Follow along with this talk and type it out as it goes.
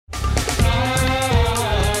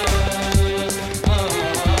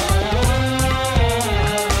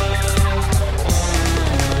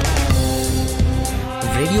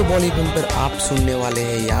बॉलीवुड पर आप सुनने वाले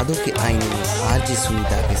हैं यादों के आईने में आरजे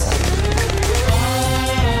सुनीता के साथ।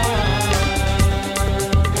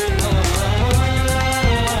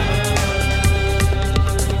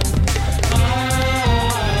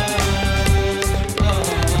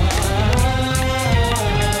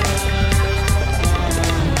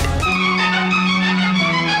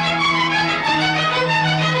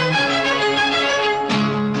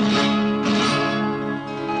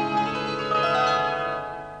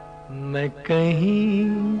 मैं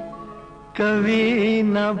कहीं कवि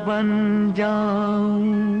न बन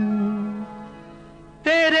जाऊं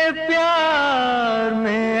तेरे प्यार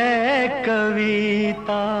में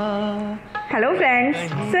कविता। हेलो फ्रेंड्स,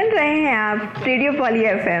 सुन रहे हैं आप रेडियो पॉली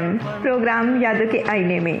एफएम प्रोग्राम यादों के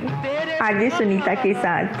आईने में आरजे सुनीता के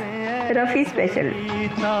साथ रफी स्पेशल।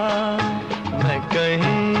 मैं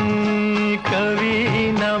कहीं कवि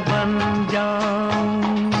न बन जाऊं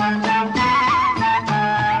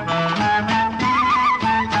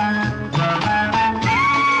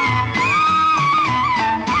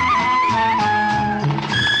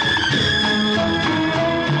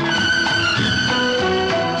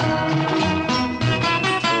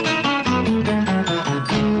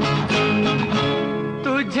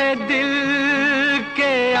दिल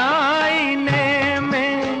के आईने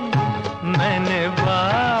में मैंने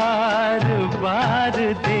बार बार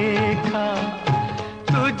देखा।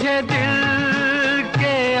 तुझे दिल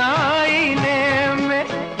के आईने में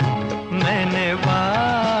मैंने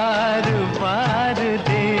बार बार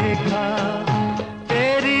देखा।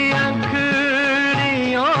 तेरी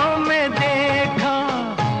आँखों में देखा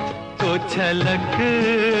तो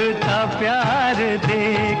छलकता प्यार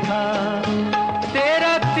देखा।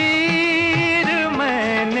 तेरा तीर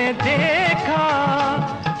मैंने देखा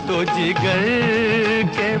तो जिगर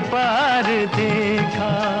के पार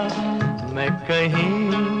देखा। मैं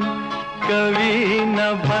कहीं कवि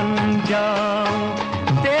न बन जाऊं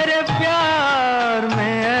तेरे प्यार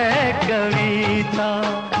में कविता।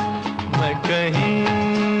 मैं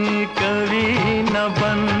कहीं कवि न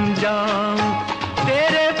बन जाऊं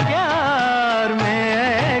तेरे प्यार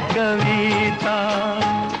में कविता।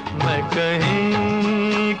 मैं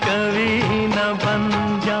कहीं कवि न बन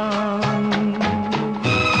जाऊं।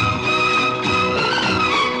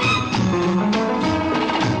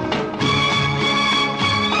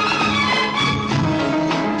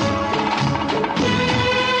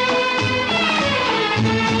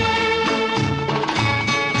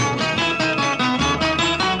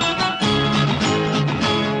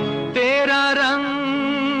 तेरा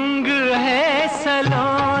रंग है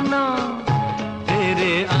सलोना,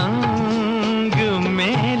 तेरे अंग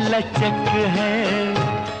में लचक है।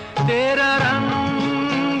 तेरा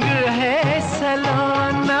रंग है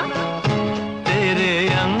सलोना, तेरे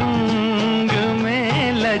अंग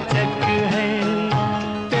में लचक है।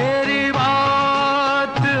 तेरी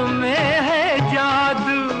बात में है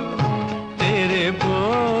जादू, तेरे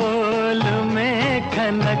बोल में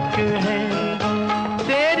खनक है।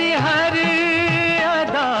 तेरी हर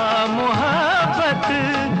अदा मोहब्बत,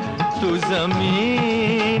 तू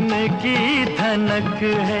जमीन की धनक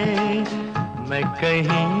है। मैं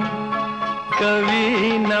कहीं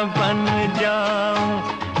कवि न बन जाऊं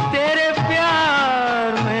तेरे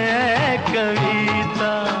प्यार में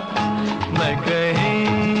कविता। मैं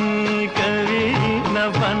कहीं कवि न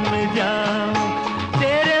बन जाऊं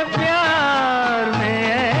तेरे प्यार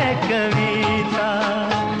में कविता।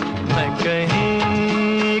 मैं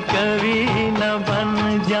कहीं कवि न बन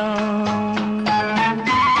जाऊं।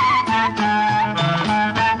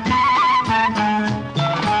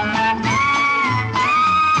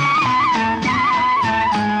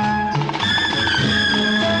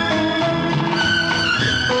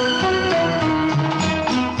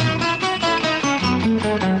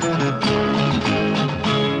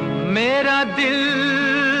 मेरा दिल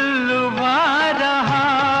लुभा रहा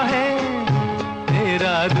है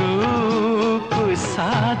तेरा रूप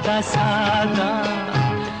सादा सादा।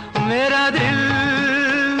 मेरा दिल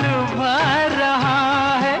लुभा रहा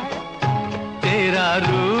है तेरा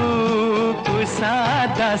रूप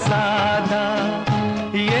सादा सादा।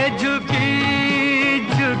 ये झुकी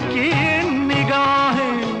झुकी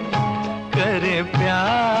निगाहें करे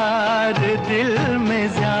प्यार दिल में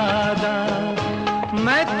ज्यादा।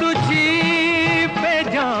 मैं तुझी पे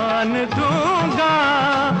जान दूंगा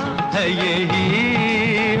है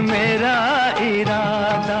यही मेरा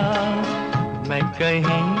इरादा। मैं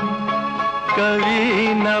कहीं कवि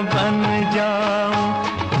न बन जाऊं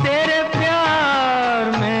तेरे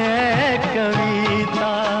प्यार में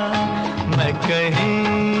कविता। मैं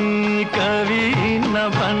कहीं कवि न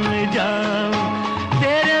बन जाऊं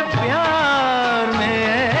तेरे प्यार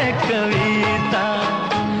में कविता।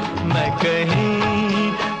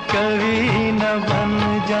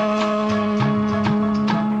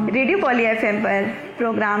 पॉली एफएम पर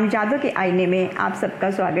प्रोग्राम यादों के आईने में आप सबका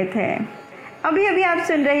स्वागत है। अभी अभी आप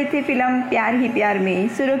सुन रहे थे फिल्म प्यार ही प्यार में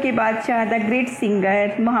सुरों के बादशाह the great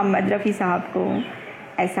singer Mohammad Rafi साहब को।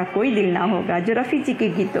 ऐसा कोई दिल ना होगा जो रफ़ी जी के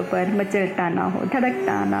गीतों पर मचलता ना हो,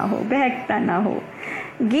 धड़कता ना हो, बहकता ना हो।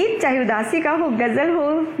 गीत चाहे उदासी का हो, गज़ल हो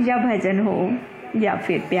या भजन हो, या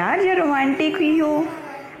फिर प्यार या रोमांटिक ही हो,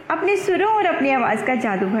 अपने सुरों और अपनी आवाज़ का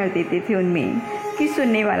जादू भर देते थे उनमें कि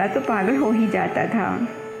सुनने वाला तो पागल हो ही जाता था।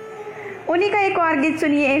 उन्हीं का एक और गीत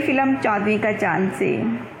सुनिए फिल्म 14वीं का चांद से।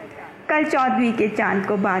 कल 14वीं के चांद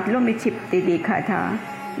को बादलों में छिपते देखा था,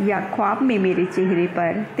 या ख्वाब में मेरे चेहरे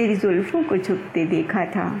पर तेरी जुल्फों को छुपते देखा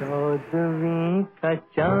था। 14वीं का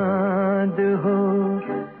चांद हो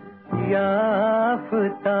या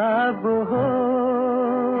आफताब हो,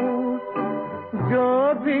 जो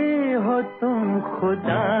भी हो तुम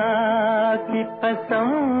खुदा की कसम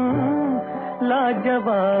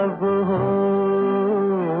लाजवाब हो।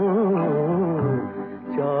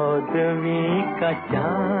 14वीं का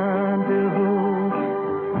चांद हो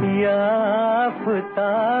या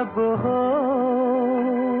आफताब हो,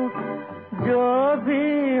 जो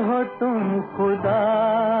भी हो तुम खुदा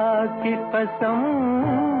की कसम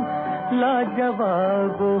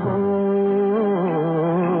लाजवाब हो।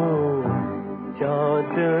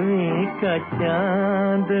 14वीं का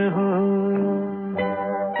चांद हो।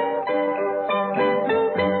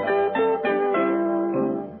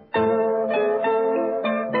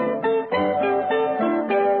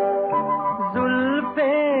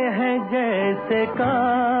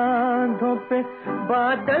 कांधों पे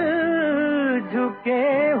बादल झुके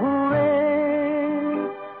हुए,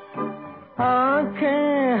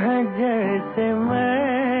 आंखें हैं जैसे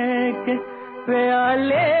मैं के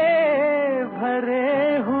प्याले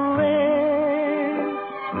भरे हुए।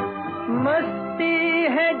 मस्ती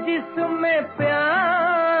है जिसमें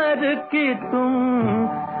प्यार की तुम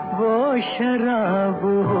वो शराब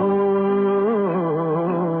हो।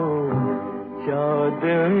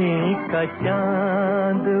 14वीं का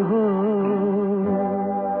चांद हो।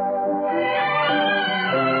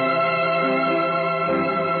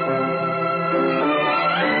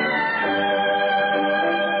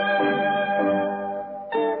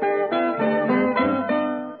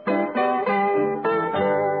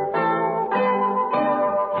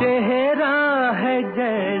 चेहरा है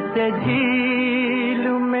जैसे झील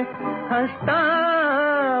में हंसता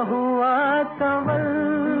हुआ कंवल,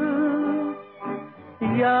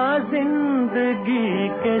 या जिंदगी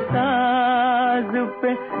के साज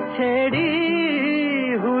पे छेड़ी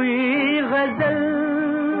हुई गजल।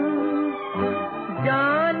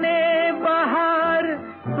 जाने बहार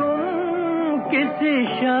तुम किसी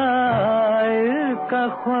शायर का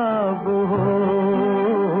ख्वाब हो।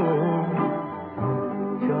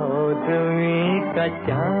 14वीं का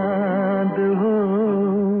चांद हो।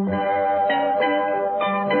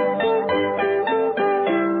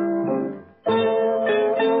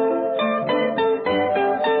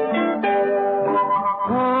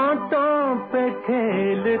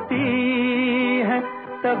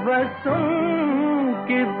 तबस्सुम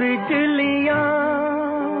की बिजलियां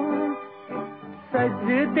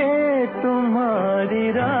सजदे तुम्हारी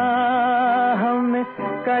राह में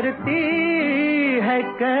करती है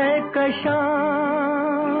कहकशां।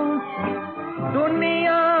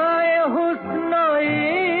 दुनिया हुस्न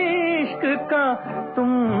इश्क का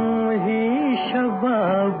तुम ही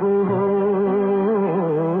शबाब हो।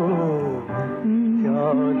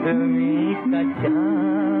 14वीं का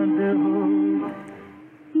चांद हो।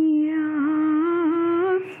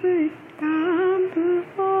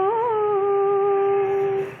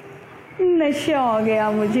 नशा आ गया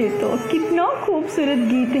मुझे तो। कितना खूबसूरत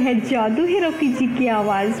गीत है, जादू है रफ़ी जी की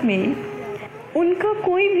आवाज़ में। उनका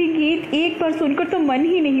कोई भी गीत एक बार सुनकर तो मन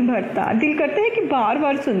ही नहीं भरता, दिल करता है कि बार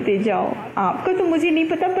बार सुनते जाओ। आपका तो मुझे नहीं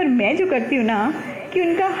पता, पर मैं जो करती हूँ ना कि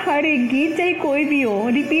उनका हर एक गीत चाहे कोई भी हो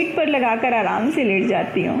रिपीट पर लगाकर आराम से लेट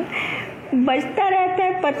जाती हूँ। बजता रहता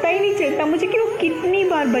है, पता ही नहीं चलता मुझे कि वो कितनी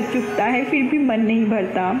बार बज चुकता है, फिर भी मन नहीं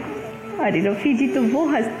भरता। अरे रफ़ी जी तो वो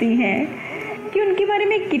हस्ती हैं कि उनके बारे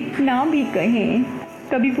में कितना भी कहें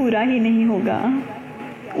कभी पूरा ही नहीं होगा।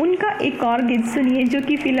 उनका एक और गीत सुनिए जो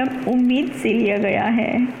कि फिल्म उम्मीद से लिया गया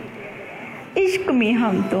है। इश्क में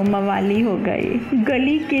हम तो मवाली हो गए,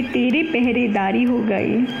 गली के तेरे पहरेदारी हो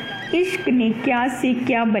गए। इश्क ने क्या से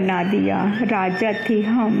क्या बना दिया, राजा थे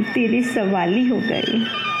हम तेरे सवाली हो गए।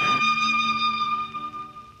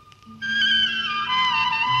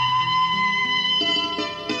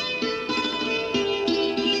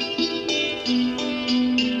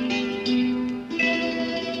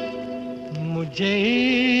 मुझे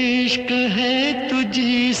इश्क है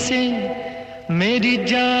तुझी से मेरी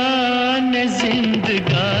जान जान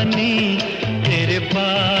जिंदगानी तेरे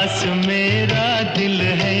पास मेरा दिल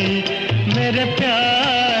है, मेरे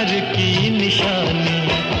प्यार की निशानी।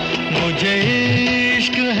 मुझे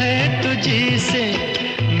इश्क है तुझी से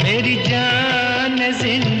मेरी जान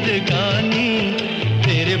जिंदगानी,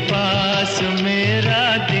 तेरे पास मेरा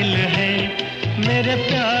दिल है, मेरे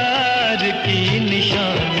प्यार की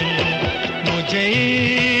निशानी। मुझे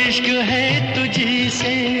इश्क है तुझी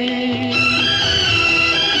से।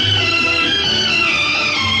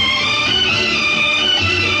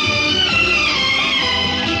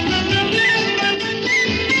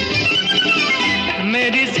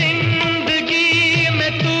 मेरी जिंदगी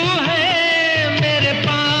में तू है, मेरे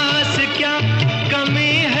पास क्या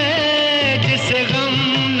कमी है, जिसे गम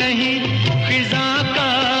नहीं खिजा का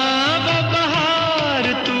वो बहार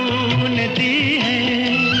तूने दी है।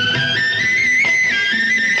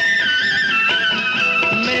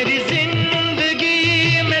 मेरी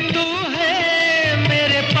जिंदगी में तू है,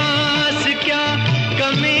 मेरे पास क्या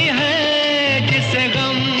कमी है, जिसे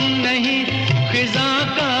गम नहीं खिजा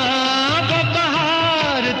का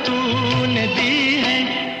तूने दी है।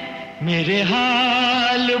 मेरे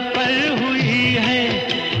हाल पर हुई है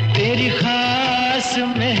तेरी खास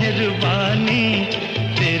मेहरबानी,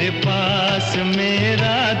 तेरे पास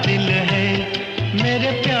मेरा दिल है,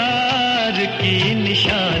 मेरे प्यार की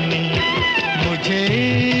निशानी। मुझे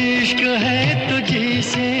इश्क है तुझी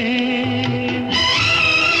से।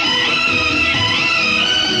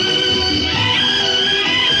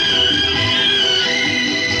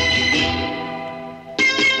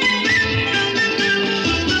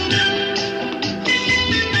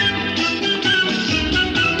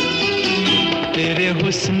 तेरे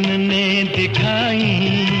हुस्न ने दिखाई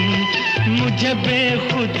मुझे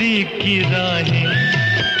बेखुदी की राहें,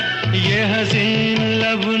 ये हसीन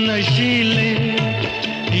लब नशीले,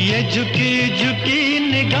 ये झुकी झुकी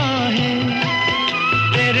निगाहें।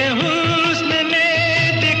 तेरे हुस्न ने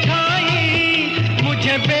दिखाई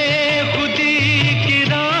मुझे बेखुदी की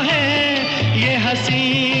राहें, ये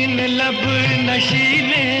हसीन लब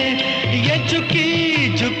नशीले, ये झुकी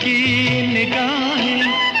झुकी निगाहें।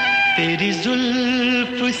 तेरी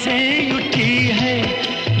जुल्फ से उठी है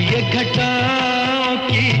ये घटाओं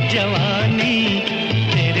की जवानी,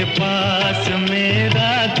 तेरे पास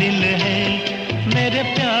मेरा दिल है, मेरे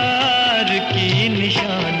प्यार की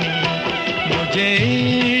निशानी। मुझे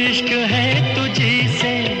इश्क है तुझी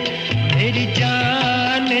से मेरी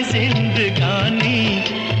जान जिंदगानी,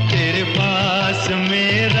 तेरे पास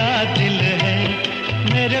मेरा दिल है,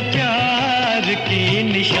 मेरे प्यार की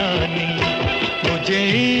निशानी। मुझे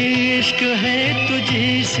इश्क है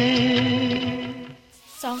तुझी से।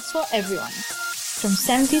 Songs for everyone, from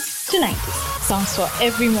 70s to 90s. Songs for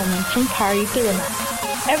every moment, from party to romance.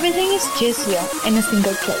 Everything is just here in a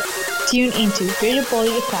single click. Tune into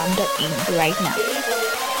RadioPolyFM.in right now.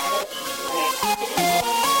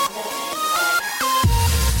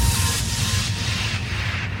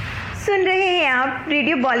 सुन रहे हैं आप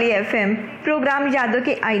रेडियो बॉली एफएम, प्रोग्राम यादों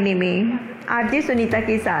के आईने में RJ Sunita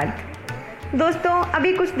के साथ। दोस्तों,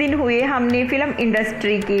 अभी कुछ दिन हुए हमने फिल्म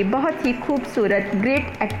इंडस्ट्री के बहुत ही खूबसूरत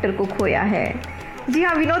ग्रेट एक्टर को खोया है। जी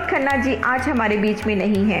हाँ, विनोद खन्ना जी आज हमारे बीच में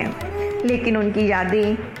नहीं हैं, लेकिन उनकी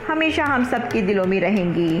यादें हमेशा हम सब के दिलों में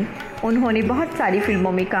रहेंगी। उन्होंने बहुत सारी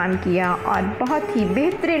फिल्मों में काम किया और बहुत ही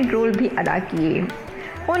बेहतरीन रोल भी अदा किए।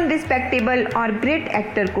 उन रिस्पेक्टेबल और ग्रेट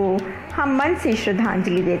एक्टर को हम मन से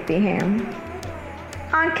श्रद्धांजलि देते हैं।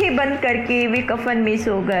 आंखें बंद करके वे कफन में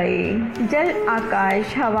सो गए, जल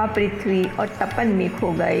आकाश हवा पृथ्वी और तपन में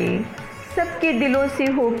खो गए। सबके दिलों से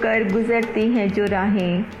होकर गुजरती हैं जो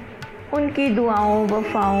राहें, उनकी दुआओं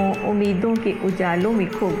वफाओं उम्मीदों के उजालों में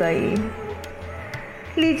खो गए।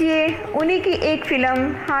 लीजिए उन्हीं की एक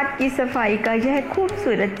फिल्म हाथ की सफाई का यह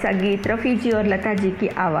खूबसूरत सा गीत रफ़ी जी और लता जी की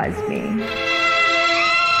आवाज़ में।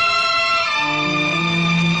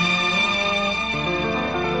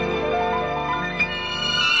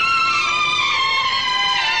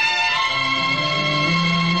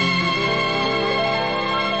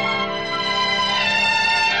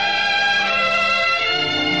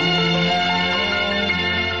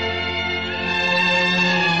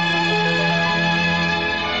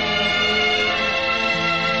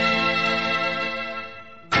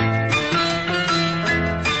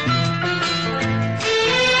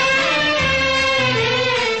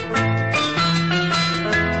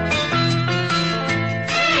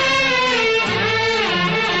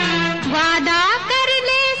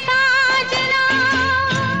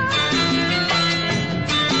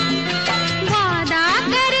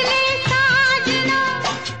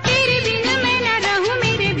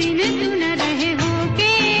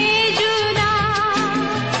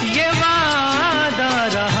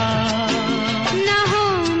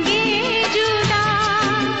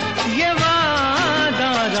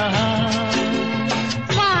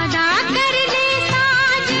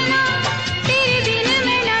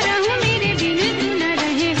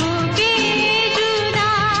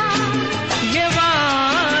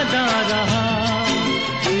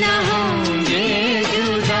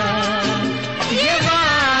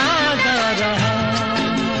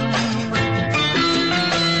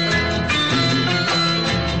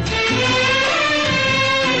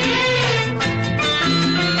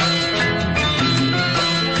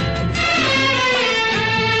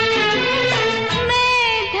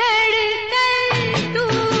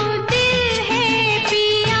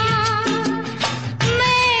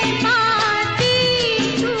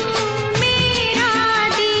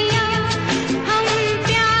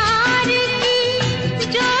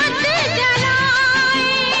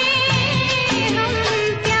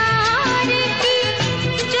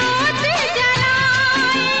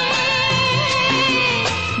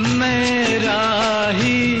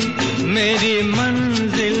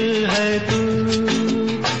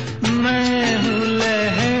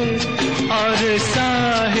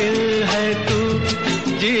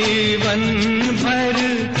 जीवन भर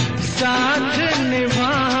साथ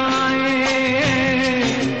निभाए,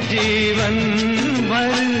 जीवन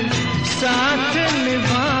भर साथ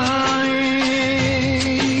निभाए।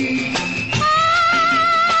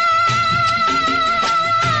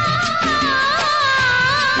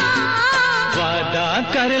 वादा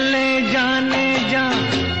कर ले जाने जा,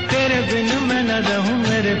 तेरे बिन मैं न रहूं,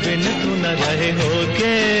 मेरे बिन तू न रहे,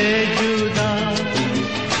 होके जुदा।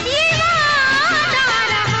 ये वादा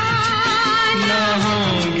रहा, ना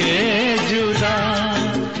होंगे जुदा,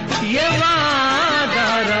 ये वादा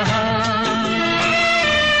रहा।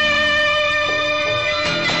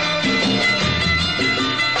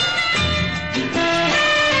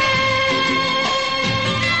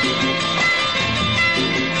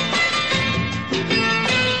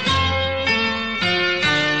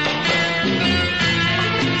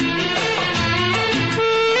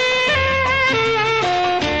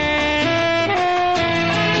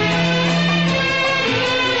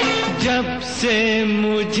 जब से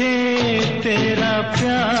मुझे तेरा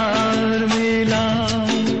प्यार मिला,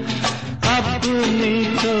 अपनी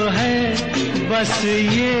तो है बस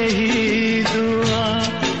यही दुआ,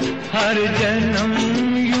 हर जन्म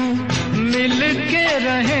यूं मिल के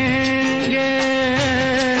रहेंगे,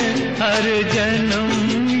 हर जन्म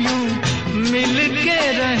यूं मिल के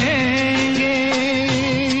रहेंगे।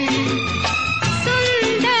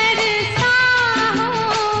 सुंदर सा हो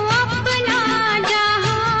अपना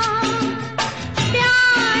जहां,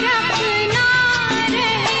 प्यार अपना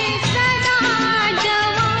रहे सदा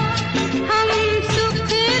जवां, हम सुख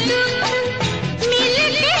दुख मिल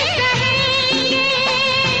के सहेंगे,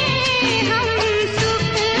 हम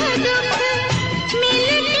सुख दुख मिल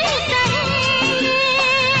के सहेंगे।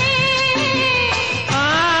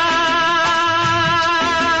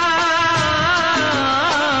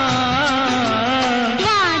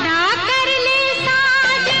 वादा कर ले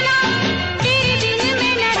साजना, तेरे बिन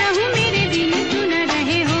मैं न रहूं, मेरे बिन तू न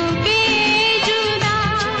रहे, होके जुदा।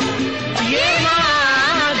 ये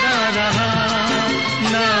वादा रहा,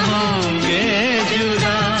 ना होंगे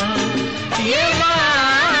जुदा, ये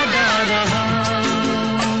वादा रहा।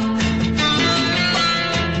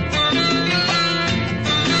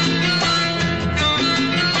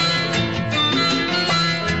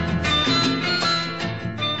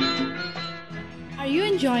 Are you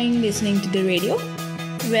enjoying listening to the radio?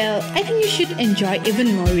 Well, I think you should enjoy even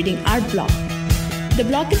more reading our blog. The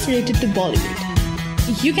blog is related to Bollywood.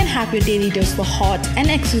 You can have your daily dose for hot and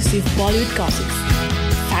exclusive Bollywood gossips,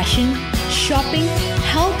 fashion, shopping,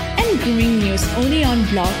 health and grooming news only on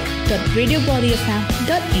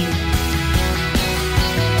blog.radiobollyfm.in.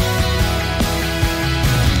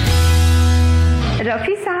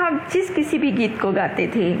 Rafi साहब जिस किसी भी गीत को गाते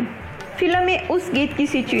थे, film में उस गीत की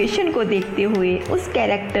सिचुएशन को देखते हुए उस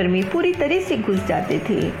कैरेक्टर में पूरी तरह से घुस जाते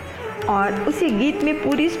थे और उसी गीत में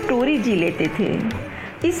पूरी स्टोरी जी लेते थे।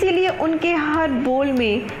 इसीलिए उनके हर बोल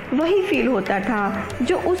में वही फील होता था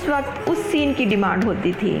जो उस वक्त उस सीन की डिमांड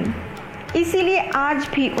होती थी। इसीलिए आज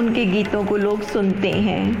भी उनके गीतों को लोग सुनते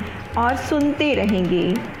हैं और सुनते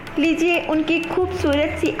रहेंगे। लीजिए उनकी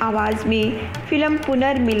खूबसूरत सी आवाज़ में फिल्म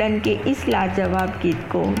पुनर्मिलन के इस लाजवाब गीत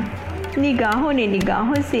को। निगाहों ने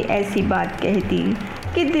निगाहों से ऐसी बात कह दी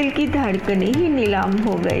कि दिल की धड़कनें ही नीलाम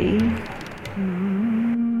हो गई।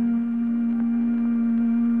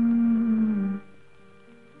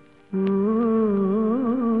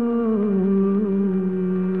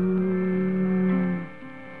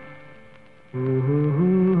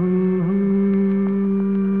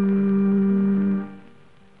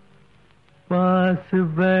 पास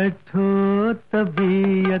बैठो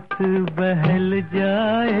तबीयत बहल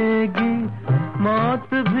जाएगी, मौत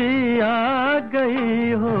भी आ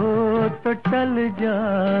गई हो तो टल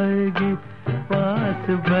जाएगी। पास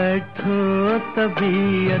बैठो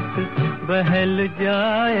तबीयत बहल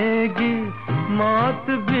जाएगी, मौत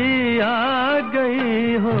भी आ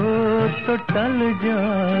गई हो तो टल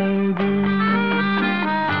जाएगी।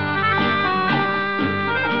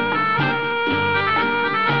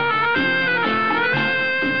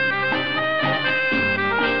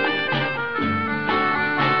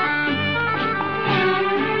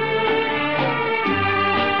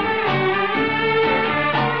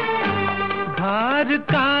 धार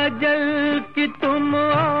काजल की तुम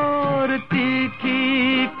और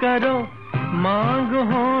तीखी करो, मांग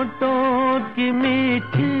होठों की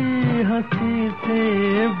मीठी हंसी से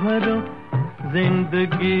भरो।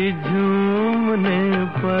 जिंदगी झूमने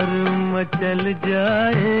पर मचल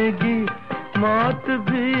जाएगी, मौत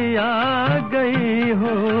भी आ गई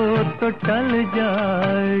हो तो टल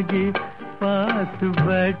जाएगी। पास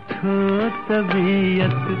बैठो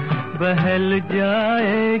तबीयत बहल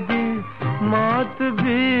जाएगी, मौत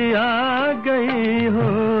भी आ गई हो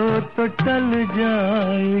तो टल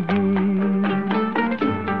जाएगी।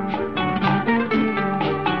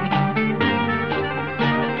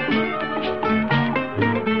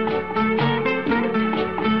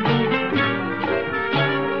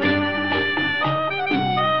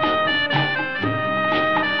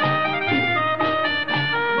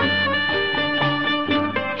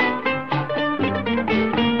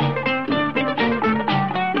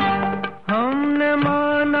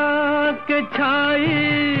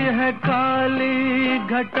 काली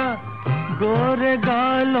घटा गोरे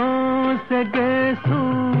गालों से गेसू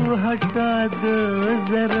हटा दो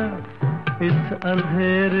जरा, इस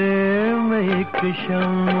अंधेरे में एक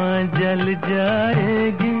शम्मा जल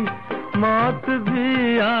जाएगी। मौत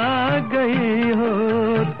भी आ गई हो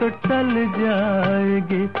तो टल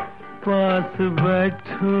जाएगी। पास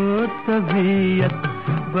बैठो तबीयत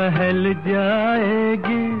बहल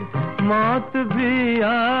जाएगी। मौत भी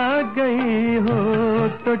आ गई हो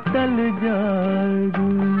तो टल जाएगी।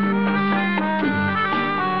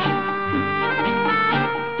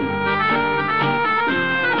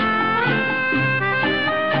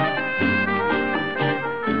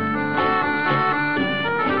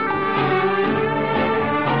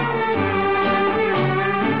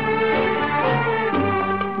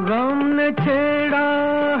 गम ने छेड़ा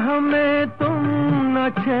हमें, तुम न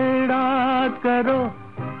छेड़ा करो।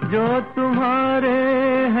 जो तुम्हारे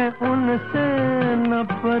हैं उनसे न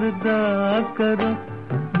पर्दा करो।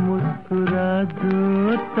 मुस्कुरा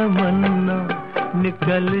दो तमन्ना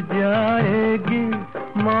निकल जाएगी।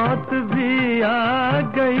 मौत भी आ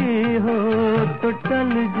गई हो तो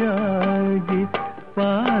टल जाएगी।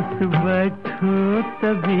 पास बैठो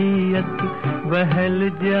तबीयत बहल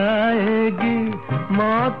जाएगी।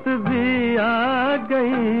 मौत भी आ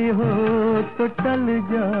गई हो तो टल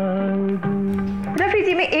जाएगी। रफ़ी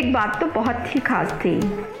जी में एक बात तो बहुत ही खास थी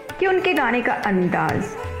कि उनके गाने का अंदाज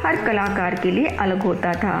हर कलाकार के लिए अलग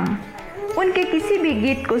होता था। उनके किसी भी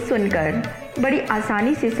गीत को सुनकर बड़ी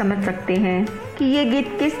आसानी से समझ सकते हैं कि ये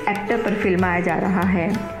गीत किस एक्टर पर फिल्माया जा रहा है,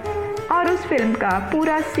 और उस फिल्म का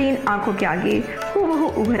पूरा सीन आंखों के आगे हूबहू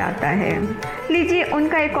उभर आता है। लीजिए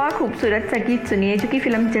उनका एक और खूबसूरत सा गीत सुनिए जो कि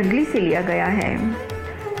फिल्म जंगली से लिया गया है।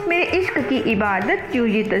 मेरे इश्क की इबादत क्यों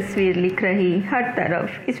ये तस्वीर लिख रही, हर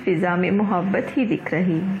तरफ इस फिजा में मोहब्बत ही दिख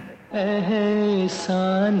रही।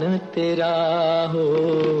 एहसान तेरा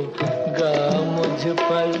होगा मुझ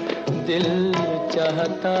पर, दिल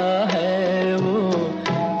चाहता है वो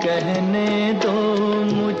कहने दो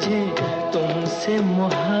मुझे। तुमसे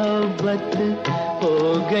मोहब्बत हो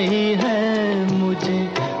गई है मुझे,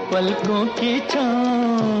 पलकों की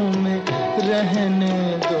छाँव में रहने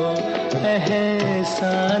दो।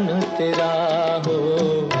 एहसान तेरा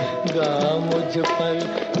होगा मुझ पर,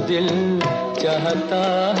 दिल चाहता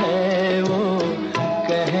है वो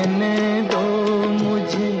कहने दो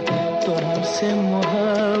मुझे। तुमसे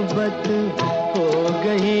मोहब्बत हो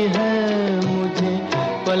गई है मुझे,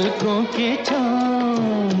 पलकों की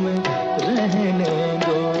छाँव में रहने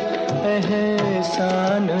दो।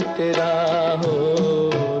 एहसान तेरा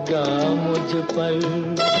होगा मुझ पर।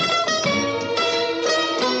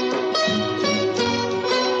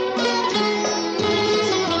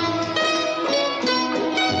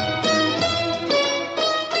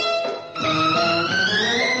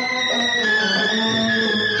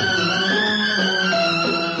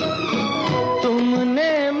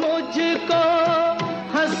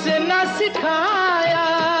 सिखाया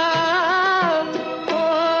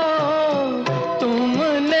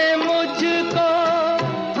तुमने मुझको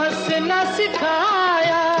हंसना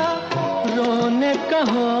सिखाया। रोने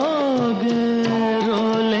कहोगे रो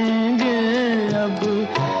लेंगे अब,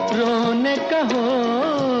 रोने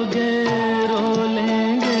कहोगे रो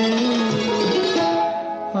लेंगे।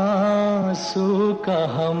 आंसू का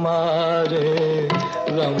हमारे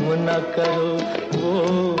गम न करो, वो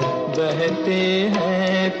बहते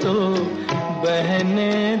हैं तो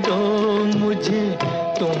बहने दो मुझे।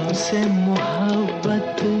 तुमसे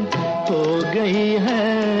मोहब्बत हो गई है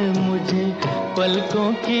मुझे,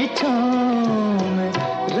 पलकों की छाँव में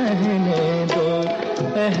रहने दो।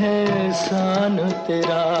 एहसान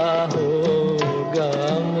तेरा होगा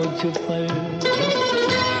मुझ पर।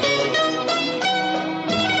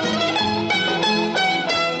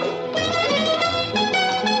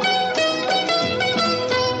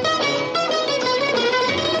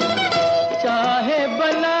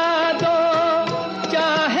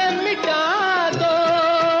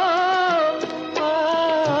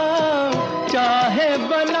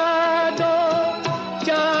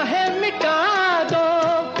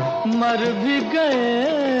 मर भी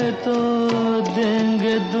गए तो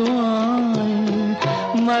देंगे दुआएं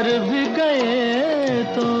मर भी गए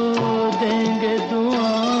तो देंगे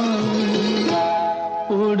दुआएं।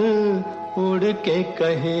 उड़ उड़ के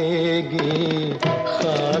कहेगी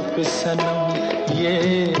खाक सनम ये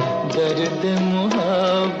दर्द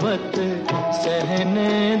मोहब्बत सहने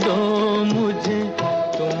दो मुझे,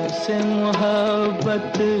 तुमसे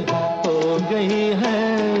मोहब्बत हो गई है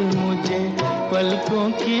मुझे, पलकों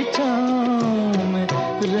की छाँव में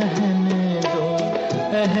रहने दो।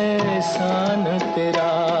 एहसान तेरा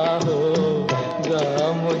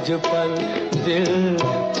होगा मुझ पर, दिल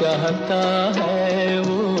चाहता है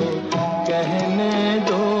वो कहने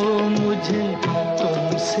दो मुझे,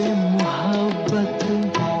 तुमसे मोहब्बत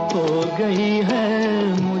हो गई है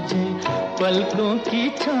मुझे, पलकों की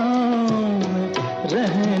छाँव में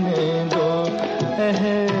रहने दो।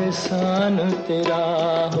 एहसान तेरा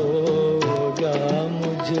होगा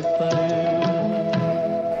मुझ पर।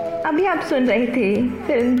 अभी आप सुन रहे थे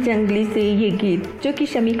फिल्म जंगली से ये गीत, जो कि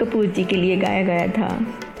शम्मी कपूर जी के लिए गाया गया था।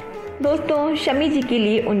 दोस्तों, शम्मी जी के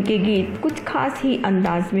लिए उनके गीत कुछ खास ही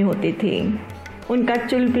अंदाज में होते थे। उनका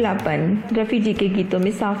चुलबुलापन रफ़ी जी के गीतों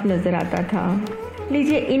में साफ नज़र आता था।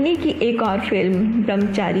 लीजिए इन्हीं की एक और फिल्म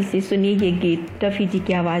ब्रह्मचारी से सुनिए ये गीत रफ़ी जी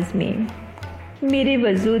की आवाज़ में। मेरे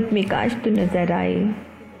वजूद में काश तू नज़र आए,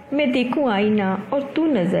 मैं देखूं आईना और तू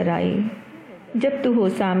नज़र आए, जब तू हो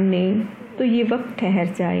सामने तो ये वक्त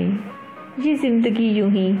ठहर जाए, ये ज़िंदगी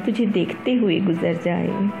यूं ही तुझे देखते हुए गुजर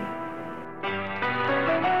जाए।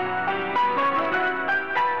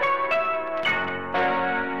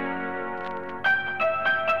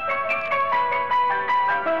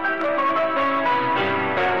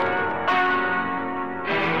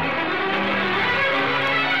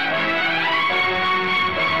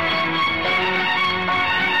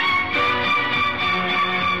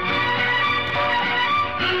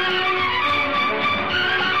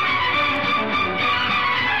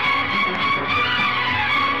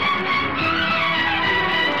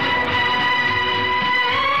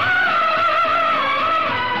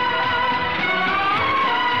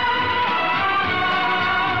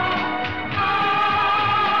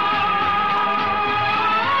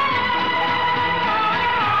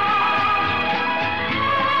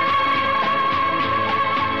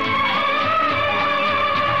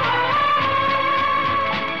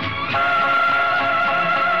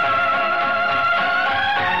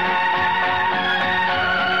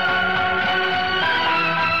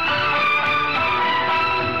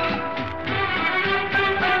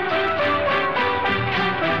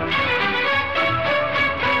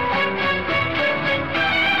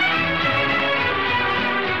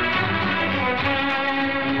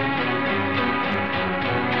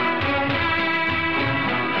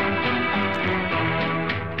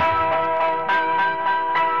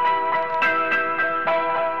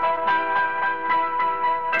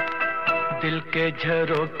 दिल के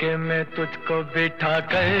झरोके में तुझको बिठा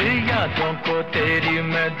कर, यादों को तेरी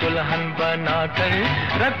मैं दुल्हन बना कर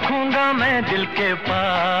रखूंगा मैं दिल के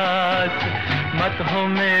पास, मत हो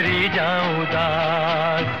मेरी जाऊं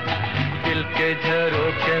उदास। दिल के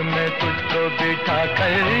झरोके में तुझको बिठा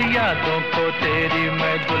कर, यादों को तेरी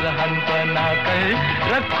मैं दुल्हन बना कर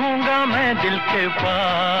रखूंगा मैं दिल के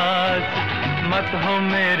पास, मत हो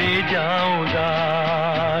मेरी जाऊं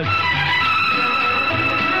उदास।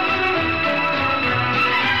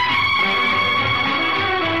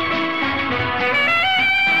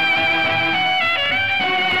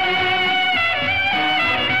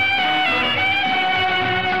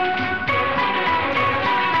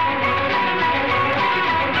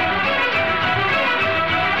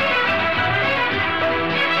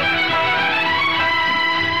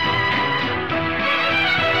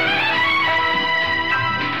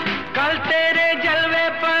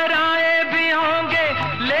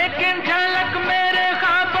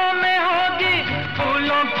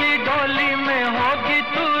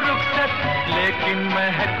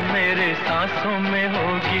 महक मेरे सांसों में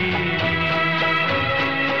होगी,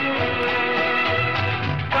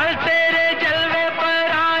 कल तेरे जलवे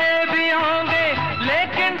पर आए भी होंगे,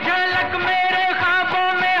 लेकिन झलक मेरे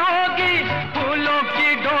ख्वाबों में होगी। फूलों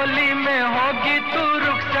की डोली में होगी तू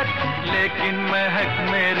रुखसत, लेकिन महक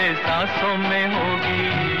मेरे सांसों में होगी।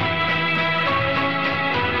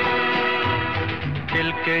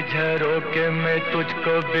 दिल के झरोके में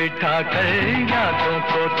तुझको बिठा कर, यादों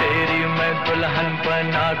को तेरी मैं दुल्हन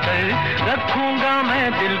बना कर रखूंगा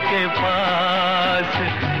मैं दिल के पास,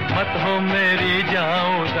 मत हो मेरी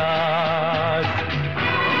जाऊं उदास।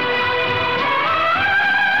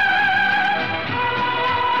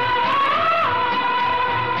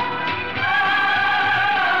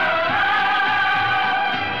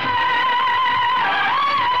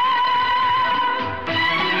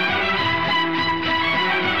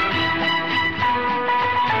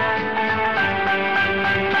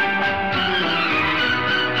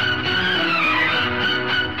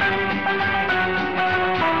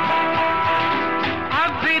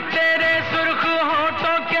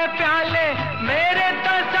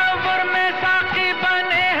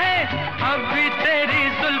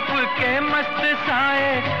 मस्त साए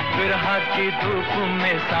विरह की धूप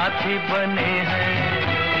में साथी बने हैं।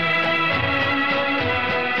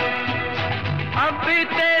 अब भी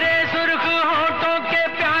तेरे सुर्ख होठों के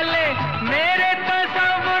प्याले मेरे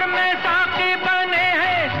तस्वुर में साथी बने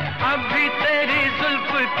हैं। अब भी तेरी जुल्फ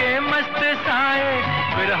के मस्त साए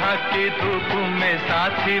विरह की धूप में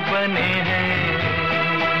साथी बने हैं।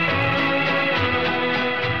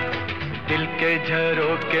 दिल के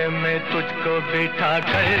झरोके में तुझको बिठा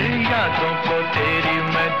कर यादों को तेरी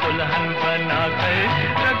मैं दुल्हन बना कर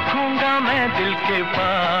रखूंगा मैं दिल के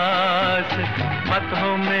पास, मत हो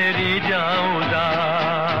मेरी जाऊं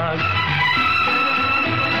उदास।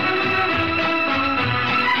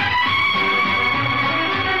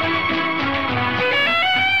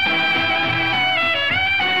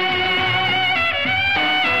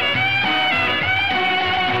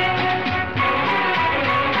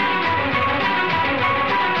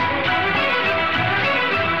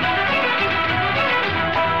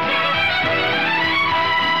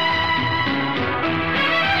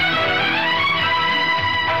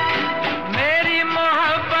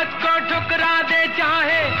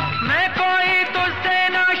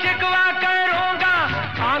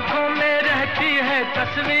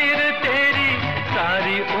 तस्वीर तेरी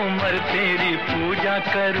सारी उम्र तेरी पूजा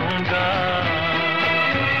करूंगा।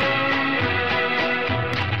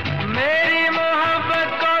 मेरी मोहब्बत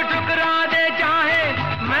को ठुकरा दे चाहे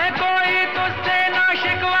मैं कोई तुझसे ना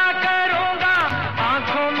शिकवा करूंगा।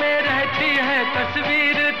 आंखों में रहती है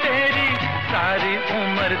तस्वीर तेरी सारी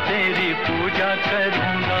उम्र तेरी पूजा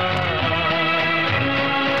करूंगा।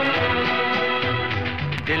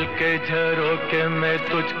 दिल के झरोके में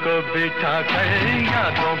तुझको बिठा कर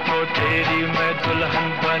यादों को तेरी मैं दुल्हन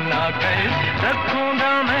बना कर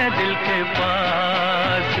रखूंगा मैं दिल के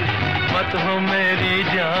पास, मत हो मेरी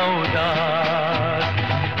जाऊं उदास।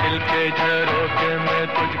 दिल के झरोके में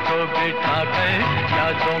तुझको बिठा कर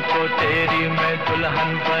यादों को तेरी मैं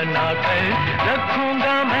दुल्हन बना कर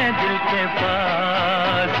रखूंगा मैं दिल के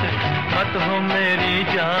पास, मत हो मेरी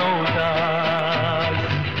जाऊं उदास।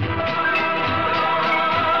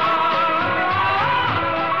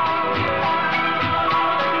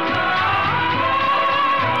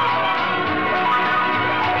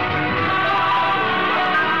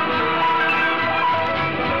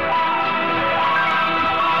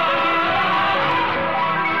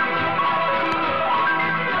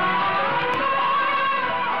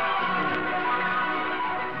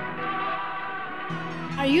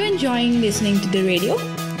 Are you enjoying listening to the radio?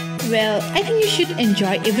 Well, I think you should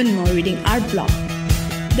enjoy even more reading our blog.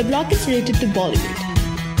 The blog is related to Bollywood.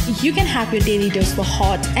 You can have your daily dose for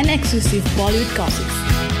hot and exclusive Bollywood gossips,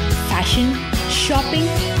 fashion, shopping,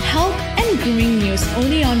 health and grooming news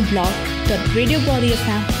only on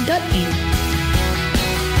blog.radiobollyfm.in.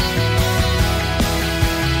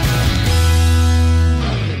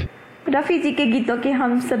 Rafi जी के गीतों के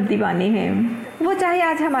हम सब दीवाने हैं। वो चाहे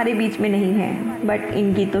आज हमारे बीच में नहीं हैं, बट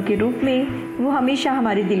इन गीतों के रूप में वो हमेशा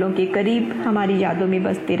हमारे दिलों के करीब हमारी यादों में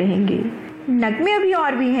बसते रहेंगे। नगमे अभी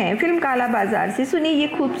और भी हैं। फिल्म काला बाजार से सुनिए ये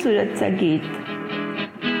खूबसूरत सा गीत।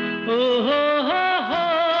 ओ हो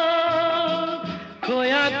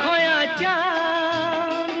खोया खोया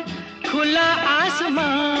चांद खुला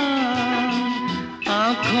आसमान,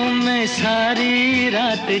 आँखों में सारी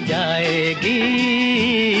रात जाएगी,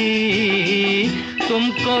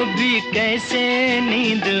 तुमको भी कैसे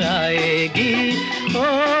नींद आएगी। ओ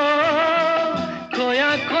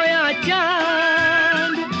खोया खोया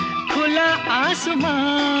चांद खुला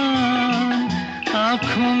आसमान,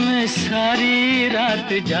 आँखों में सारी रात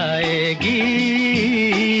जाएगी,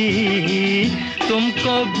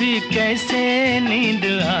 तुमको भी कैसे नींद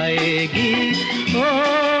आएगी। ओ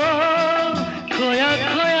खोया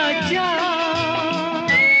खोया चांद।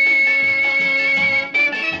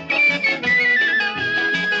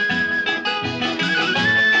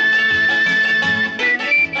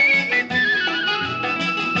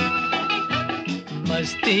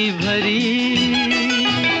 मस्ती भरी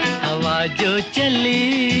हवा जो चली,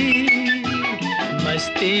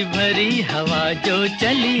 मस्ती भरी हवा जो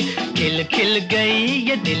चली, खिल खिल गई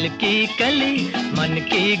ये दिल की कली, मन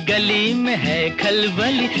की गली में है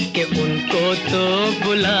खलबली कि उनको तो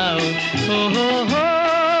बुलाओ। हो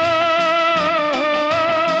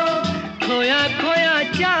खोया खोया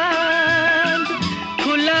चांद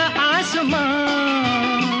खुला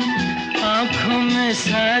आसमान, आँखों में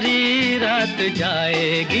सारी रात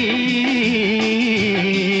जाएगी,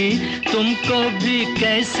 तुमको भी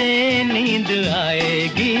कैसे नींद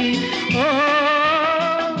आएगी। ओ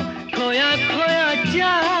खोया खोया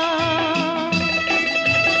चांद।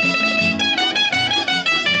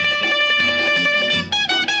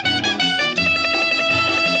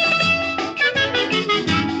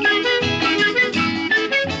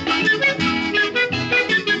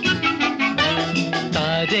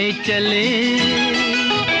 चले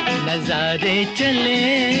नजारे चले,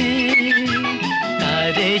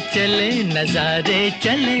 तारे चले नजारे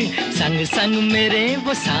चले, संग संग मेरे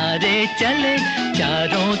वो सारे चले,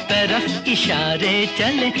 चारों तरफ इशारे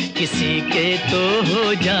चले, किसी के तो हो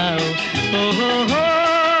जाओ। ओ हो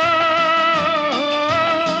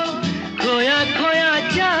खोया खोया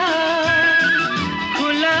चाँद,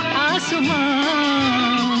 खुला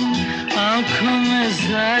आसमान, आँखों में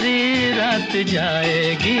सारी रात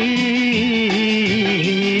जाएगी,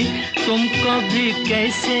 तुमको भी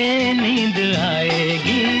कैसे नींद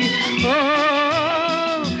आएगी। ओ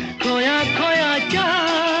खोया खोया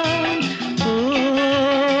चाँद, ओ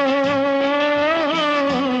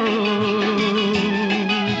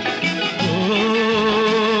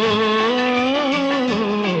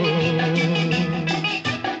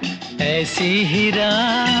ऐसी ही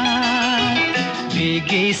रात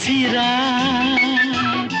भीगी सी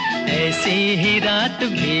रात, ऐसी ही रात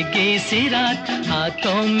भीगी सी रात,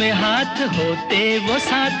 हाथों में हाथ होते वो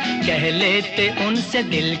साथ, कह लेते उनसे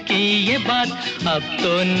दिल की ये बात, अब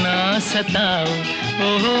तो ना सताओ। ओ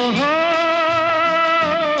हो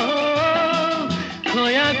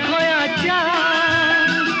खोया खोया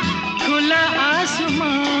चाँद, खुला आसमान,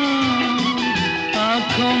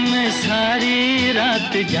 आँखों में सारी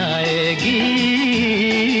रात जाएगी,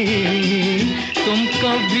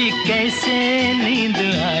 तुमको भी कैसे नींद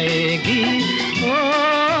आएगी। ओ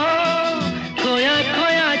खोया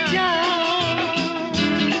खोया चाँद।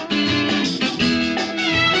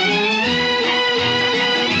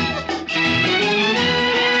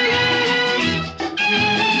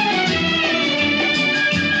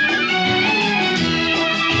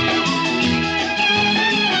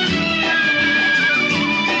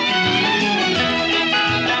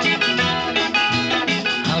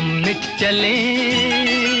 चले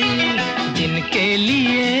जिनके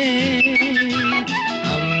लिए,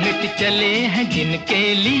 हम मिट चले हैं जिनके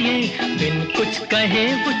लिए, बिन कुछ कहे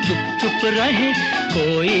वो चुप चुप रहे,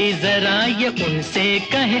 कोई जरा ये उनसे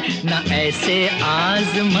कहे ना ऐसे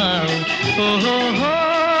आजमाओ। ओ हो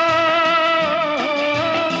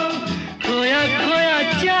खोया खोया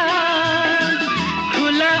चाँद,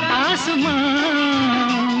 खुला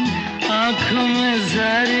आसमान, आँखों में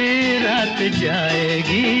सारी रात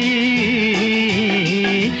जाएगी,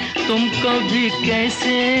 तुमको भी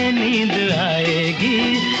कैसे नींद आएगी।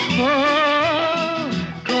 ओ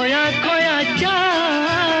खोया खोया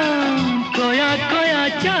चाँद, खोया खोया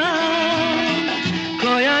चाँद,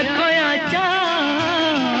 खोया खोया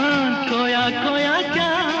चाँद, खोया खोया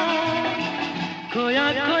चाँद, खोया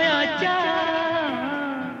खोया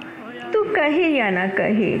चाँद। तू कहे या ना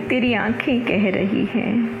कहे, तेरी आंखें कह रही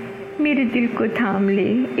हैं, मेरे दिल को थाम ले,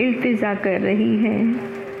 इल्तिजा कर रही है।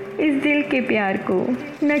 इस दिल के प्यार को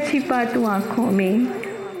न छिपा तू आँखों में,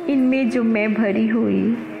 इनमें जो मैं भरी हुई,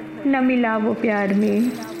 न मिला वो प्यार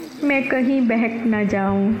में, मैं कहीं बहक न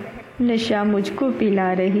जाऊं, नशा मुझको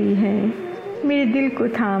पिला रही है, मेरे दिल को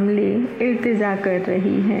थाम ले, इल्तिजा कर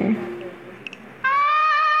रही है।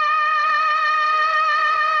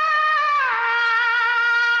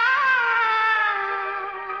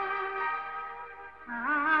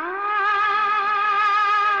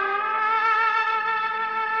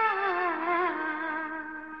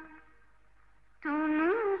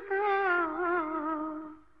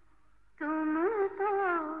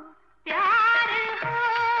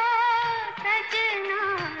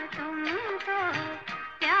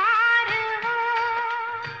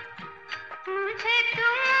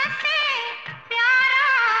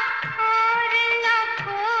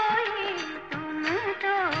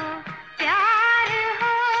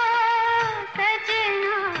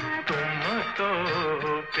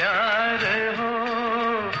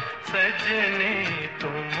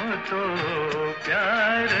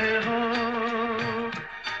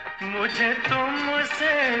 मुझे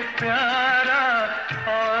तुमसे प्यारा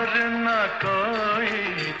और न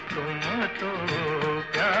कोई, तुम तो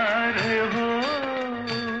प्यार हो।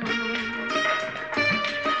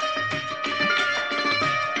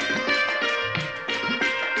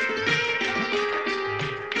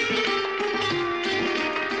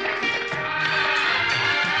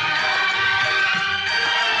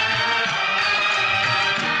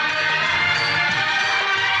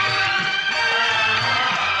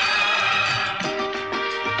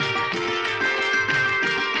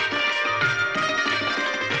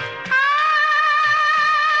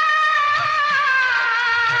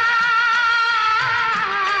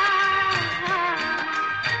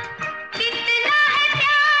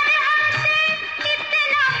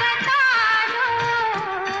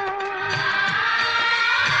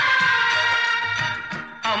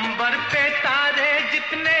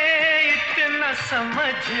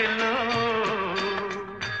 मुझे लो।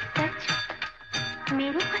 सच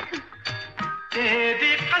मेरी कसम,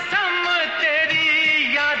 तेरी कसम, तेरी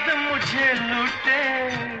याद मुझे लूटे।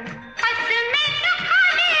 कसमें तो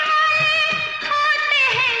खाने वाले होते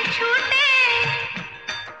हैं झूठे।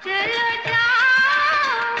 चलो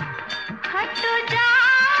जाओ, हटो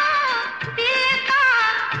जाओ, दिल का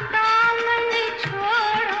दामन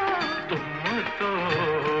छोड़ो। तुम तो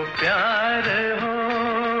प्यार हो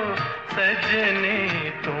सजनी,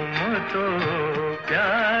 तुम तो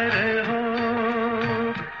प्यार हो।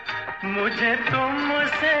 मुझे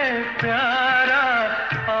तुमसे प्यारा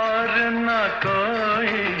और न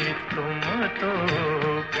कोई, तुम तो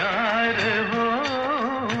प्यार हो।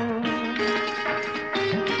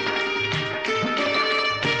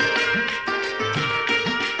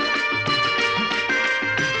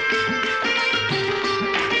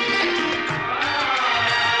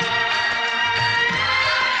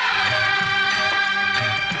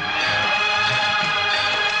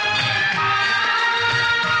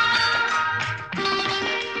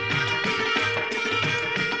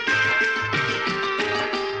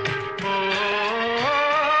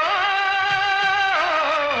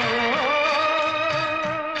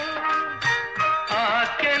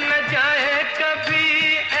 आके न जाए कभी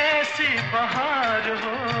ऐसी बहार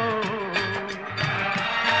हो।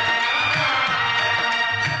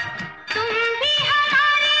 तुम भी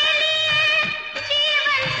हमारे लिए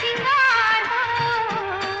जीवन सिंगार हो।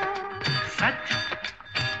 सच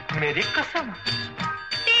मेरी कसम,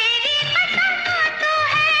 तेरी कसम तो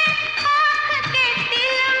है आँख के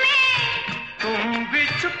दिल में। तुम भी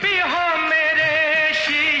छुपी हो मेरे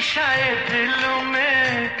शीशाए दिल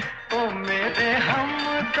में। ओ मेरे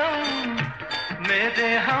हमदम, मेरे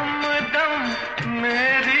हमदम,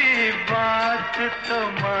 मेरी बात तो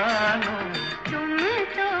मानो। तुम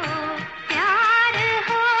तो प्यार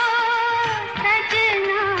हो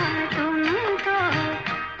सजना, तुम तो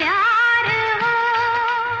प्यार हो।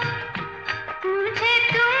 मुझे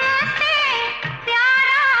तुमसे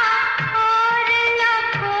प्यारा और न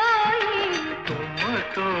कोई। तुम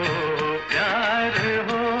तो प्यार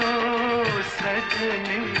हो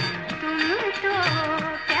सजनी, तुम तो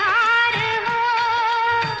प्यार हो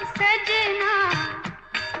सजना,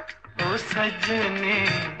 ओ सजनी,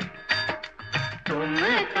 तुम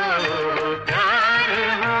तो प्यार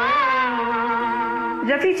हो।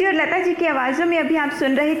 रफ़ी जी और लता जी की आवाज़ों में अभी आप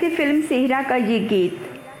सुन रहे थे फिल्म सेहरा का ये गीत।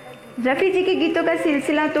 रफ़ी जी के गीतों का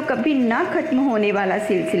सिलसिला तो कभी ना ख़त्म होने वाला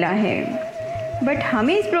सिलसिला है, बट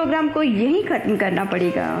हमें इस प्रोग्राम को यहीं ख़त्म करना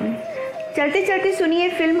पड़ेगा। चलते चलते सुनिए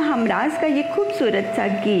फिल्म हमराज का ये खूबसूरत सा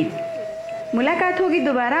गीत। मुलाकात होगी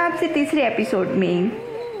दोबारा आपसे तीसरे एपिसोड में।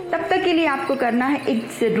 तब तक के लिए आपको करना है एक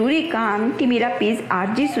ज़रूरी काम कि मेरा पेज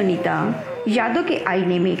आरजे सुनीता यादों के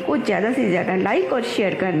आईने में को ज़्यादा से ज़्यादा लाइक और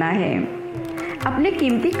शेयर करना है अपने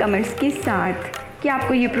कीमती कमेंट्स के साथ कि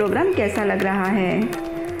आपको ये प्रोग्राम कैसा लग रहा है,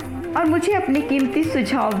 और मुझे अपने कीमती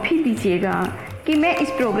सुझाव भी दीजिएगा कि मैं इस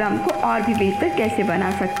प्रोग्राम को और भी बेहतर कैसे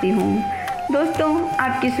बना सकती हूँ। दोस्तों,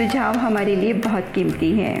 आपके सुझाव हमारे लिए बहुत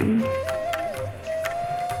कीमती हैं।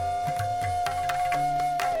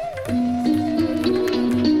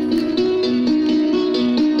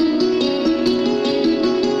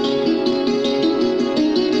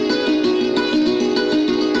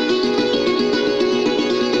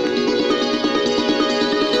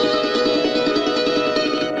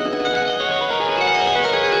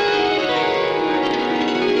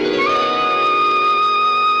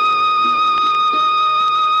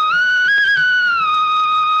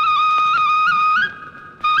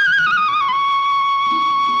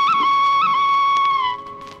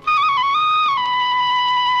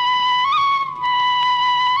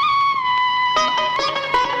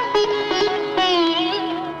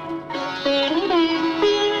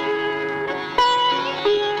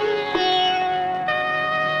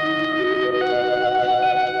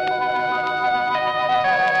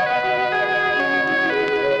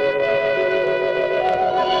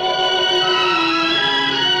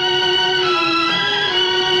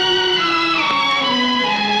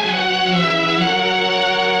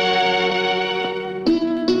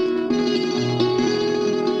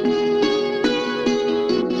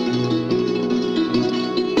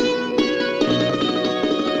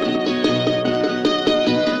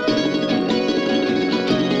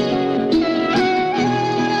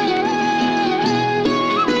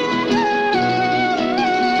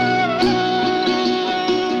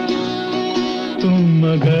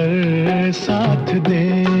 मगर साथ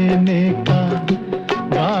देने का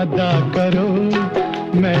वादा करो,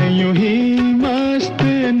 मैं यूं ही मस्त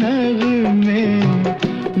नगमे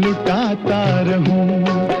लुटाता रहूं।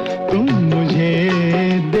 तुम मुझे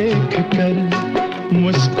देख कर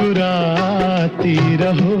मुस्कुराती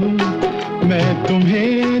रहो, मैं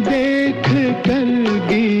तुम्हें देख कर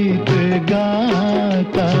गीत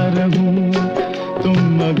गाता रहूं। तुम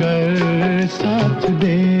अगर साथ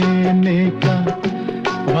देने का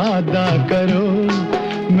वादा करो,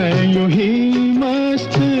 मैं यूं ही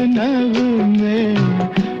मस्त नगमे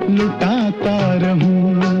लुटाता रहूं।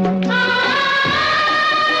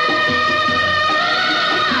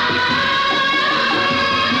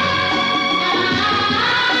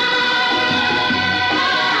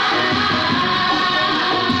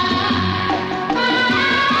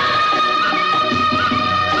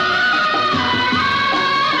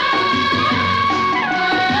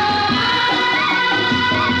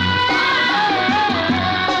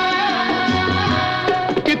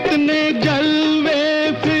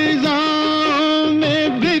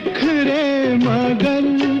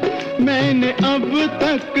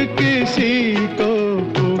 किसी को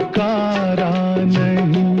पुकारा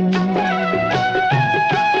नहीं,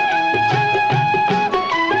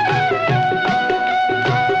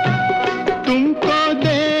 तुमको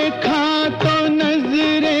देखा तो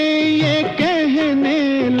नजरें ये कहने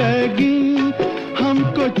लगी,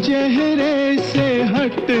 हमको चेहरे से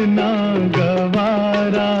हटना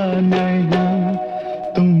गवारा नहीं।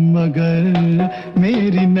 तुम अगर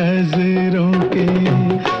मेरी नजरों के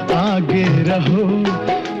आगे रहो,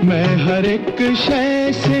 मैं हर एक शय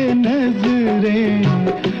से नजरें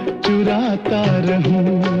चुराता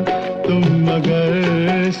रहूं। तुम अगर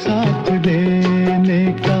साथ देने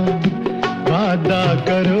का वादा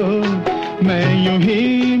करो, मैं यूं ही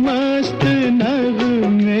मस्त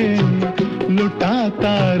नगमे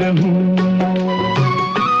लुटाता रहूं।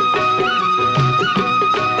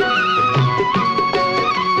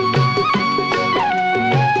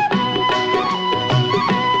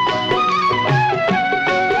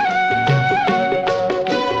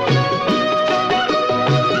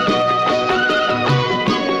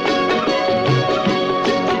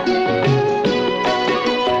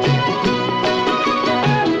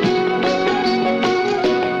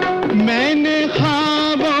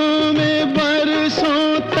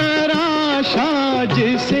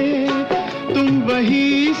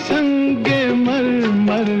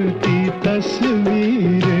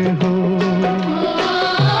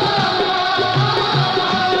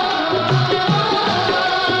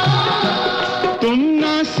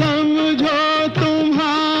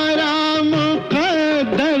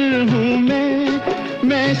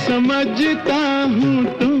 समझता हूँ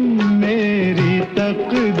तुम मेरी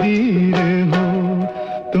तकदीर हो,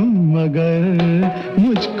 तुम अगर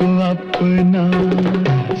मुझको अपना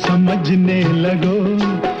समझने लगो,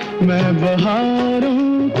 मैं बहारों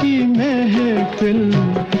की महफिल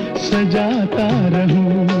सजाता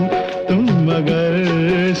रहूं। तुम अगर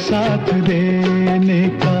साथ देने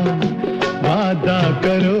का वादा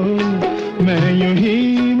करो, मैं यूं ही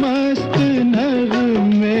मस्त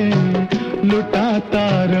नगमे लुटाता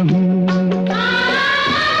रहूं।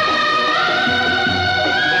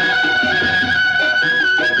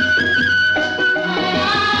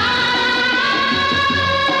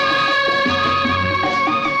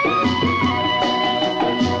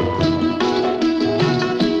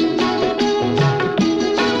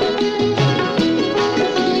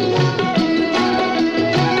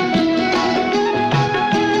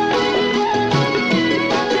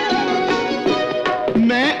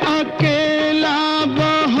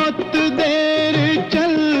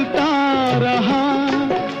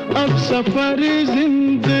 सफर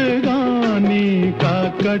जिंदगानी का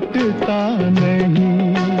कटता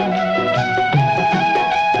नहीं,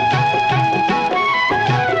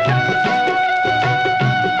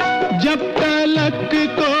 जब तलक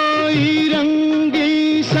कोई रंगी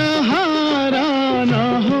सहारा ना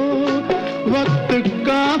हो, वक्त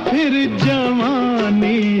का फिर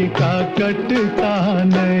जवानी का कटता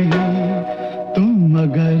नहीं। तुम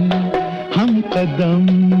अगर हम कदम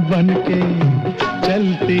बनके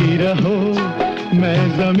चलती रहो, मैं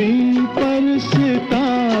जमीन पर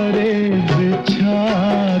सितारे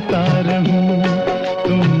बिछाता रहूं।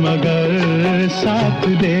 तुम अगर साथ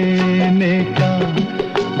देने का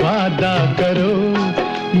वादा करो,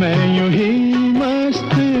 मैं यूं ही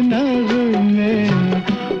मस्त नगमे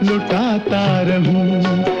लुटाता रहूं।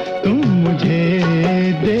 तुम मुझे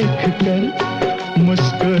देखकर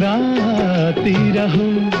मुस्कुराती रहो,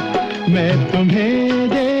 मैं तुम्हें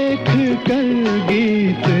देख कर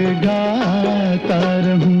गीत गाता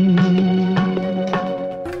रहूं।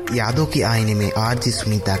 यादों के आईने में आरजे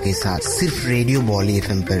सुनीता के साथ सिर्फ रेडियो बॉली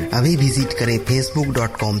एफएम पर। अभी विजिट करें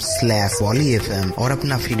facebook.com/bollyfm और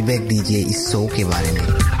अपना फीडबैक दीजिए इस शो के बारे में।